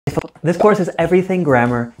This course is everything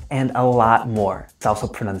grammar and a lot more. It's also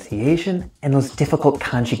pronunciation and those difficult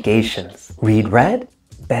conjugations. Read, read?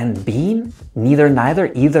 Bend, bean? Neither,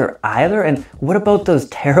 neither, either, either? And what about those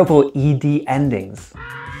terrible ED endings?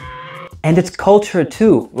 And it's culture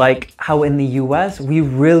too, like how in the US, we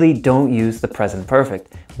really don't use the present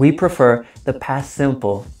perfect. We prefer the past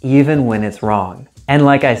simple, even when it's wrong. And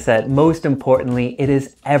like I said, most importantly, it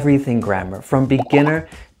is everything grammar, from beginner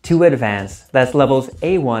to advanced. That's levels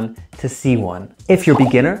A1 to C1. If you're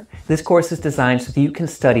beginner, this course is designed so that you can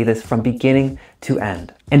study this from beginning to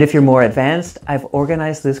end. And if you're more advanced, I've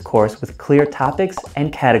organized this course with clear topics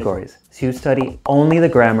and categories, so you study only the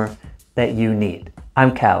grammar that you need.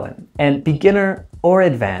 I'm Kallan, and beginner or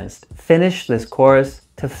advanced, finish this course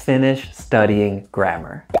to finish studying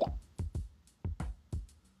grammar.